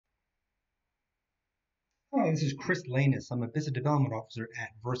Hi, this is Chris Lanus. I'm a Business Development Officer at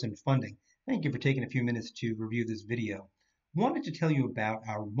Versant Funding. Thank you for taking a few minutes to review this video. Wanted to tell you about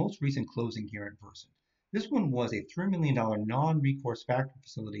our most recent closing here at Versant. This one was a $3 million non-recourse factoring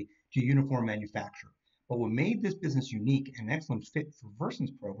facility to a uniform manufacturer. But what made this business unique and an excellent fit for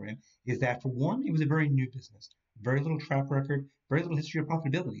Versant's program is that, for one, it was a very new business. Very little track record, very little history of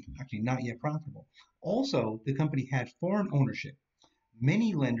profitability, actually not yet profitable. Also, the company had foreign ownership.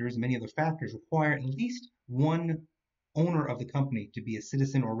 Many lenders, many other factors require at least one owner of the company to be a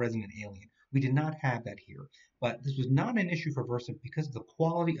citizen or resident alien. We did not have that here, but this was not an issue for Versant because of the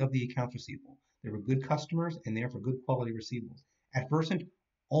quality of the accounts receivable. They were good customers and therefore good quality receivables. At Versant,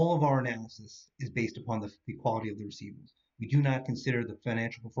 all of our analysis is based upon the quality of the receivables. We do not consider the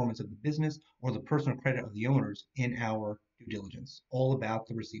financial performance of the business or the personal credit of the owners in our due diligence. All about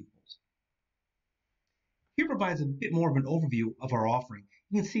the receivables. Here provides a bit more of an overview of our offering.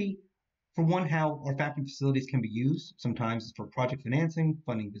 You can see, for one, how our factoring facilities can be used. Sometimes it's for project financing,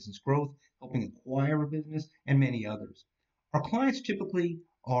 funding business growth, helping acquire a business, and many others. Our clients typically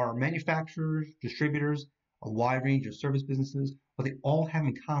are manufacturers, distributors, a wide range of service businesses. What they all have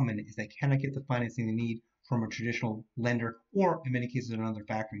in common is they cannot get the financing they need from a traditional lender or, in many cases, another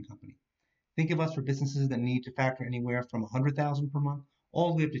factoring company. Think of us for businesses that need to factor anywhere from $100,000 per month all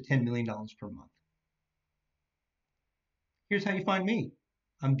the way up to $10 million per month. Here's how you find me.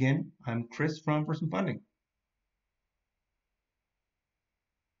 I'm Chris from Versant Funding.